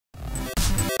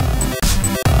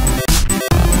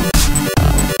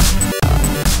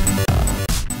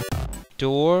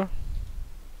door?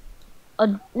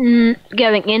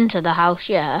 Going into the house,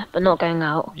 yeah, but not going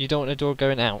out. You don't want a door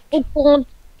going out? Oh, God,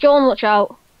 John, watch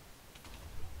out.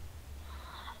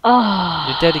 Oh.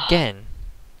 You're dead again?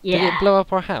 Yeah. Did it blow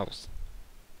up our house?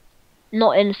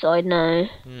 Not inside, no.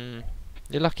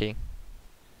 You're lucky.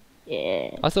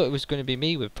 Yeah. I thought it was going to be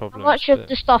me with How problems. much of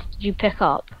the stuff did you pick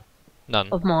up? None.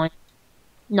 Of mine?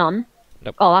 None?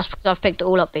 Nope. Oh, that's because I've picked it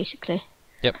all up, basically.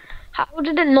 Yep. How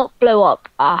did it not blow up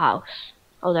our house?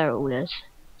 Oh, there it all is.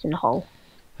 It's in the hole.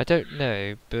 I don't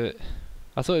know, but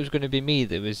I thought it was going to be me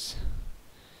that was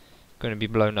going to be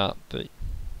blown up, but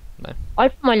no. I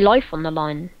put my life on the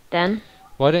line, then.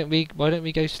 Why don't we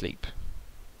go sleep?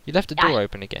 You left the door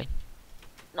open again.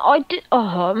 I did. Oh,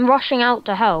 I'm rushing out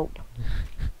to help.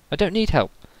 I don't need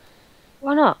help.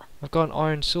 Why not? I've got an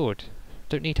iron sword.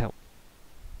 Don't need help.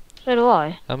 So do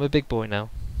I. I'm a big boy now.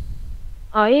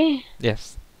 Are you?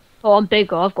 Yes. Oh, I'm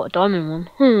bigger. I've got a diamond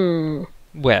one.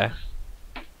 Where?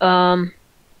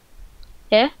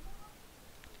 Here?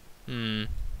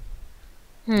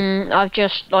 I've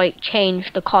just like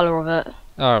changed the colour of it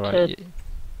Alright. to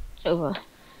silver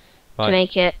Right. to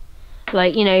make it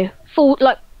like, you know,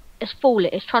 it's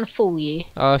trying to fool you.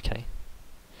 Oh, okay.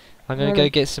 I'm gonna go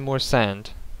get some more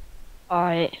sand.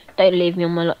 Alright, don't leave me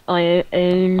on my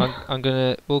own. I'm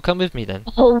gonna. Well, come with me then.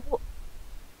 Oh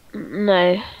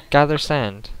no, Gather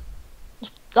sand.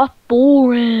 that's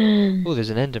boring. Oh, there's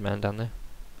an Enderman down there.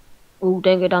 Oh,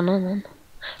 don't go down there then.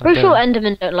 I'm Pretty sure going.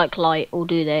 Endermen don't like light, or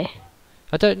do they?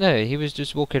 I don't know. He was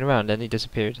just walking around and he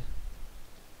disappeared.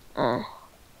 Oh.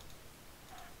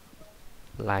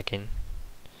 Lagging.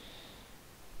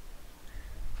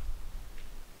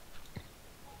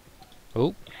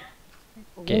 Oh.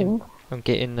 I'm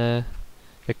getting the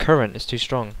current is too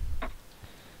strong.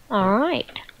 Alright.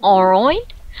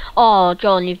 Alright. Oh,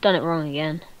 John, you've done it wrong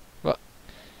again. What?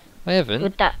 I haven't.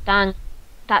 With that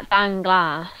dang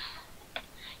glass.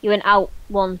 You went out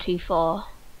one too far.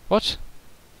 What?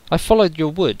 I followed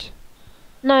your wood.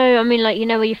 No, I mean like, you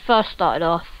know where you first started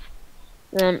off.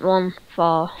 You went one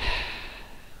far.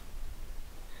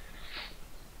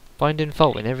 Finding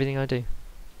fault in everything I do.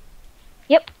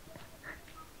 Yep.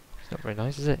 It's not very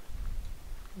nice, is it?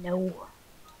 No.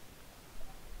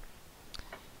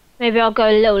 Maybe I'll go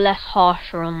a little less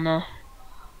harsher on the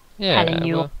telling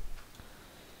you.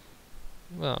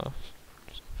 Well,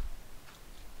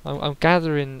 I'm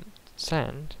gathering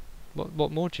sand.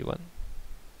 What more do you want?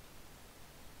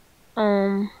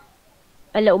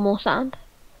 A little more sand.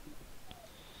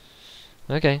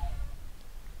 Okay.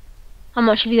 How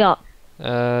much have you got?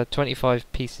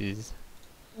 25 pieces.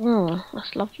 Oh,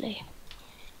 that's lovely.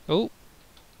 Oh,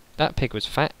 that pig was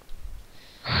fat.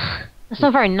 That's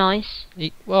not very nice.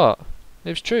 What? It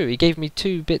was true. He gave me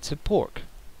 2 bits of pork.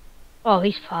 Oh,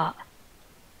 he's fat.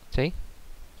 See?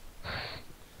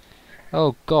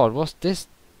 Oh God, what's this?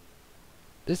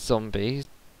 This zombie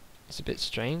is a bit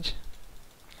strange.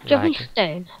 Do you have any Lagging.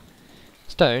 stone?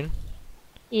 Stone?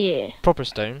 Yeah. Proper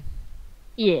stone?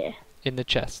 Yeah. In the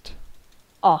chest.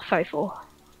 Oh, 34.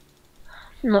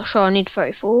 I'm not sure I need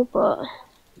 34, but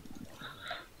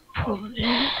probably.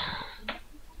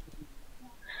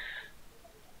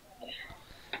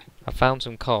 I found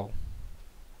some coal.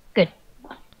 Good.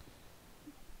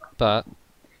 But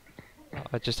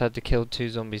I just had to kill 2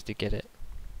 zombies to get it.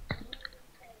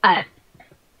 Oh.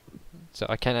 So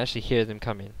I can't actually hear them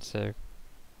coming, so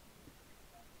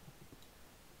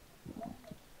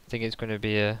I think it's going to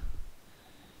be a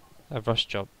rush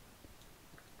job.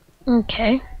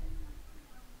 Okay.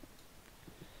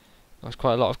 There's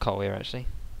quite a lot of coal here actually.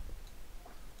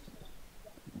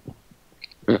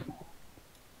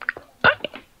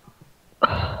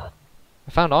 I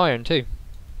found iron too.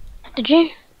 Did you?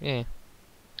 Yeah.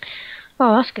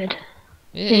 Oh, that's good.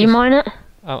 Yeah, Did you mine it?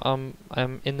 I'm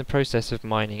in the process of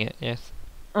mining it. Yes.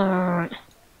 Alright.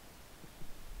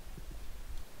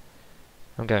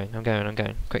 I'm going.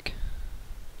 Quick.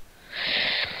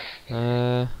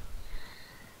 It's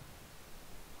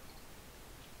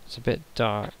a bit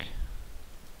dark.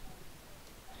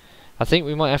 I think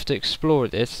we might have to explore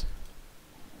this.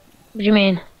 What do you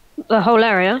mean? The whole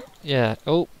area? Yeah.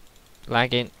 Oh,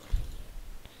 lagging.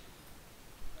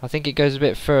 I think it goes a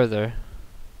bit further.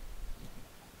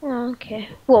 Oh, okay.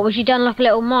 What, was you done like a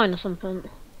little mine or something?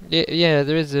 Yeah,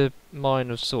 there is a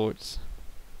mine of sorts.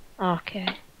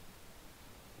 Okay.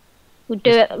 We'll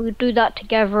do that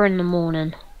together in the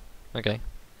morning. Okay.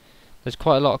 There's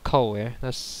quite a lot of coal here.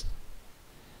 There's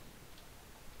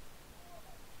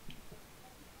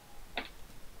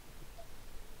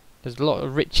a lot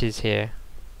of riches here.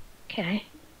 Okay.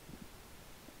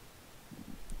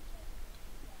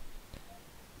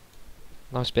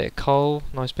 Nice bit of coal,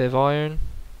 nice bit of iron.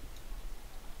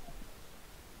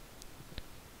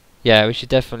 Yeah, we should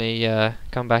definitely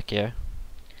come back here.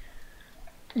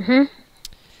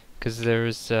 Because there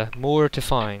is more to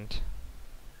find.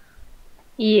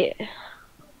 Yeah.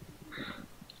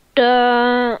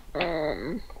 And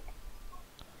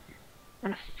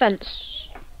a fence.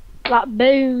 That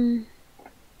boom.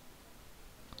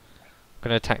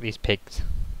 Gonna attack these pigs.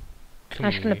 Come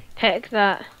I'm just gonna here. pick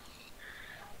that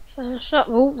fence up.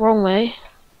 Oh, wrong way.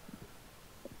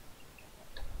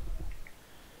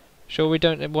 Sure we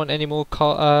don't want any more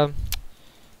clay?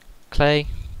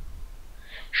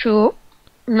 Sure.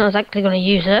 I'm not exactly gonna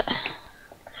use it.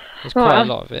 There's Right, quite a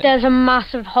lot of it. there's a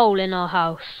massive hole in our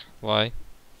house. Why?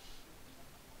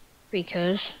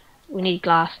 Because we need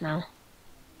glass now.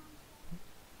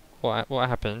 What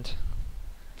happened?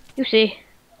 You see.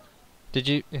 Did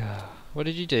you... what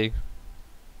did you do?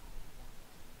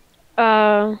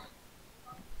 Um,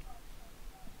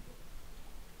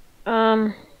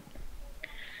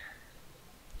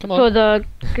 Come on. for the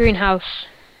greenhouse.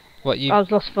 What you... I was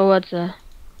lost for words there.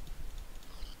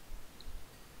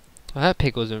 Well, that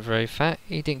pig wasn't very fat.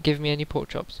 He didn't give me any pork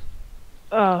chops.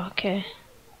 Oh, okay.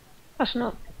 It's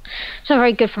not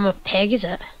very good from a pig, is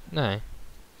it? No.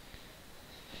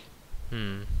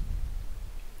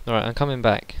 Alright, I'm coming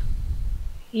back.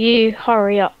 You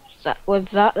hurry up with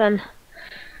that then.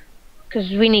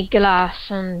 Because we need glass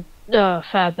and a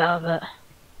fair bit of it.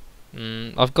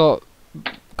 I've got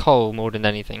coal more than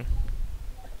anything.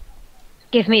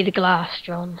 Give me the glass,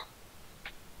 John.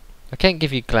 I can't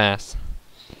give you glass.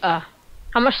 How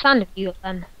much sand have you got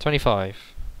then? 25.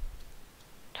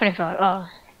 25. Oh.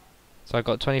 So I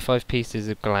got 25 pieces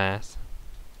of glass.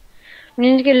 We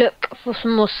need to go look for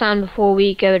some more sand before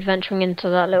we go adventuring into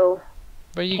that little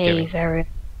Where are you cave going? area.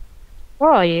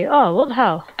 Where are you? Oh, what the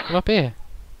hell? I'm up here.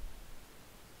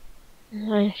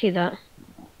 I see that.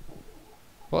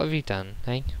 What have you done,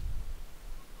 eh?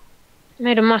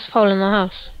 Made a massive hole in the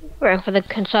house. Waiting for the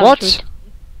conservatory.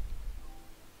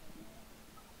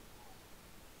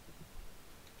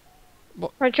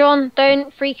 What? Right, John,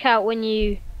 don't freak out when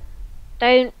you...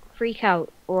 Don't freak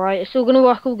out, alright? It's all gonna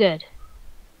work all good.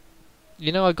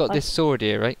 You know I got this sword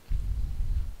here, right?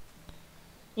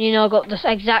 You know, I got this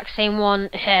exact same one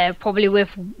here, probably with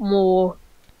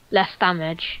less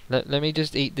damage. Let me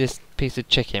just eat this piece of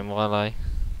chicken while I...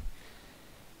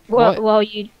 While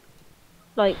you,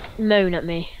 like, moan at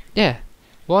me. Yeah.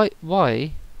 Why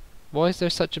is there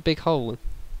such a big hole?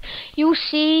 You'll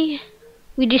see.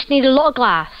 We just need a lot of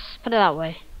glass. Put it that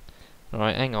way.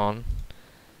 Alright, hang on.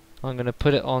 I'm gonna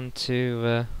put it on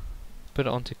to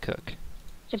cook.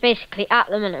 So basically, at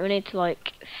the minute, we need to,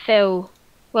 like, fill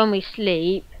when we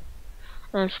sleep.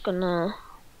 I'm just gonna...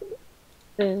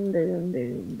 Boom, boom,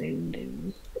 boom, boom,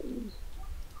 boom, boom.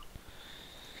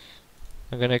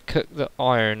 I'm gonna cook the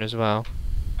iron as well.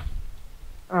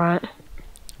 Alright.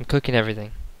 I'm cooking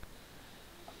everything.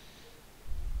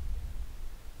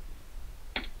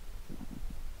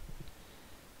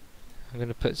 I'm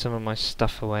gonna put some of my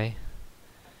stuff away.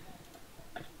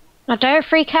 Now don't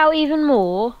freak out even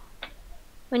more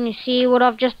when you see what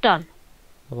I've just done.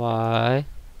 Why?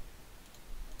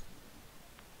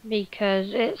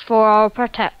 Because it's for our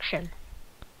protection.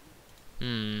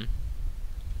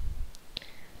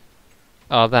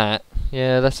 Oh, that.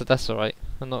 Yeah, that's alright.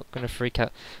 I'm not gonna freak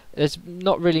out. There's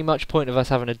not really much point of us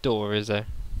having a door, is there?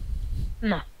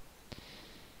 No.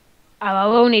 Oh, I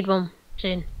will need one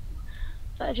soon.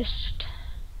 So I just...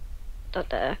 Dot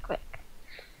there, quick.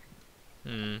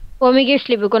 When we go to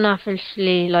sleep, we're gonna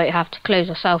obviously have to close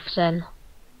ourselves in.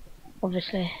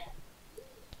 Obviously.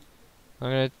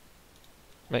 I'm gonna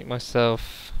make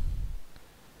myself...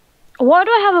 Why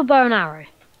do I have a bow and arrow?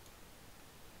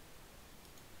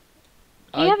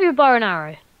 Do you have your bow and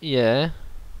arrow? Yeah.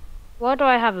 Why do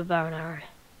I have a bow and arrow?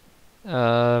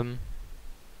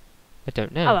 I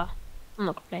don't know. Oh well, I'm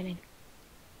not complaining.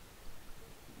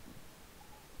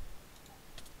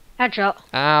 Headshot.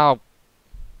 Ow!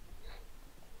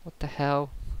 What the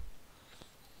hell?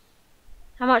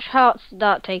 How much hearts did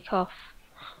that take off?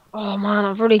 Oh man,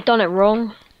 I've already done it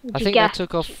wrong. I think that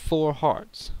took off 4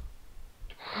 hearts.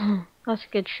 That's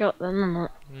a good shot then, isn't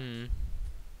it? Hmm.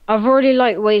 I've already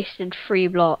wasted 3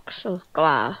 blocks of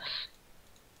glass.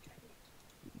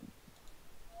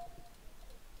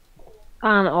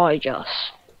 And I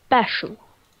just special.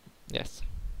 Yes.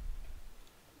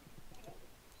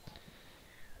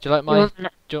 Do you like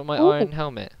my iron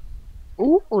helmet?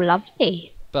 Ooh,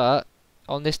 lovely. But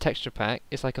on this texture pack,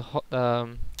 it's like a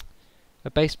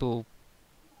baseball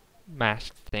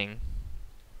mask thing.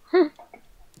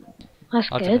 That's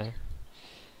I good. don't know.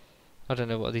 I don't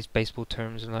know what these baseball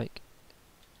terms are like.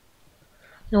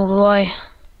 Nor do I.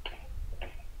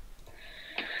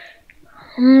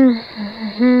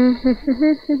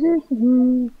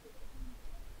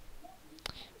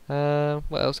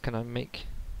 What else can I make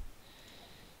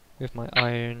with my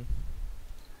iron?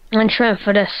 I'm trying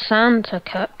for the sand to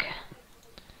cook.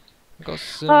 I've got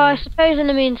some. Oh, I suppose in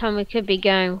the meantime we could be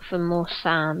going for more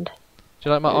sand. Do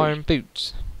you like my iron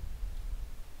boots?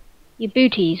 Your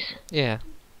booties. Yeah.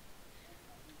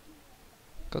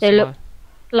 Got They some look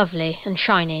lovely and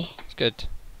shiny. It's good.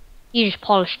 You just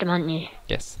polished them, hadn't you?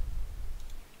 Yes.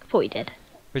 I thought you did.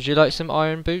 Would you like some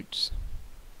iron boots?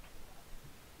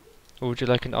 Or would you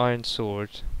like an iron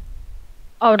sword?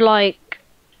 I would like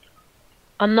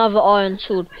another iron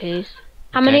sword, please.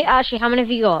 How many have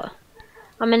you got?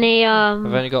 How many, I've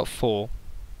only got 4.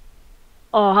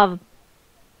 how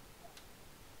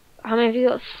many have you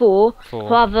got? 4.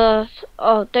 4. I'll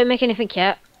have don't make anything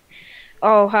yet.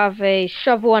 I'll have a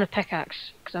shovel and a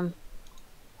pickaxe, because I'm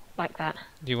like that.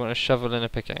 Do you want a shovel and a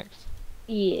pickaxe?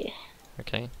 Yeah.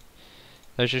 Okay.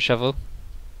 There's your shovel.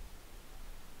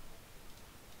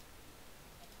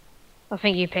 I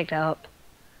think you picked it up.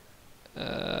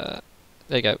 There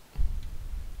you go.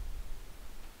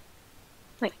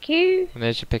 Thank you. And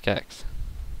there's your pickaxe.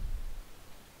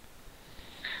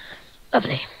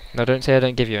 Lovely. Now don't say I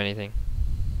don't give you anything.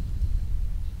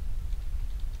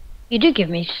 You did give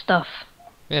me stuff.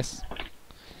 Yes.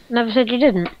 Never said you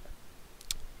didn't.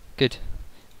 Good.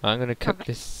 I'm gonna cook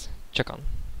this chicken.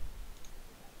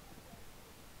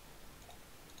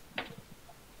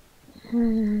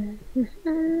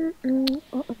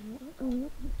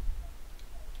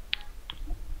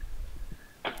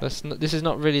 This is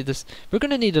not really this. We're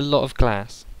gonna need a lot of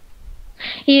glass.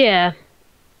 Yeah.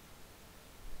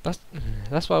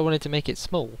 That's why I wanted to make it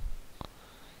small.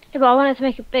 Yeah, but I wanted to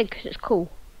make it big because it's cool.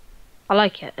 I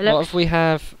like it. What if we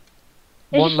have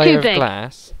It's one just layer too of big.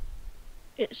 glass?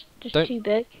 It's just Don't- too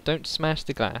big. Don't smash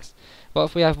the glass. What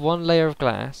if we have one layer of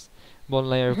glass, one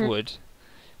layer of wood,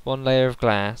 one layer of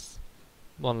glass,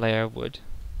 one layer of wood?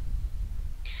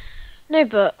 No,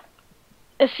 but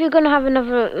if you're gonna have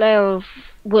another layer of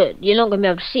wood, you're not gonna be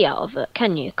able to see out of it,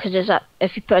 can you? Because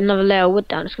if you put another layer of wood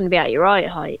down, it's gonna be at your eye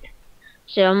height.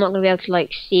 So I'm not gonna be able to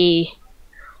like see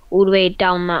all the way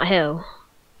down that hill.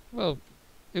 Well,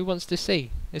 who wants to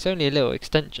see? It's only a little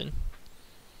extension.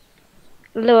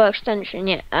 Lower extension,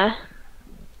 yeah.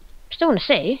 Still wanna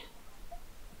see.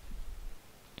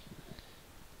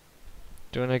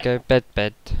 Do you want to go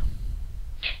bed?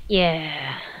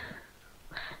 Yeah.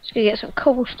 Just gonna get some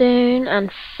cobblestone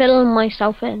and fill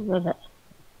myself in with it.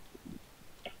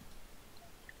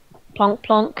 Plonk,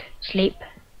 plonk, sleep.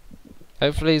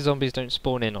 Hopefully zombies don't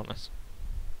spawn in on us.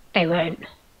 They won't.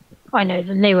 I know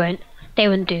them, they won't. They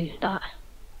wouldn't do that.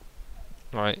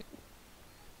 Right,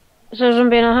 Is there a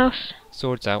zombie in our house?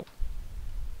 swords out.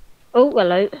 Oh,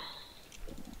 hello.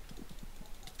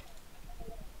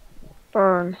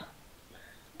 Burn.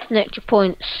 Nectar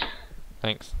points.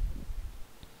 Thanks.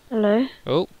 Hello.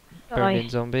 Oh, Die. burning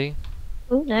zombie.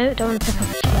 Oh, no, don't want to pick up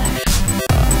his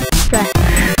flesh. Flesh.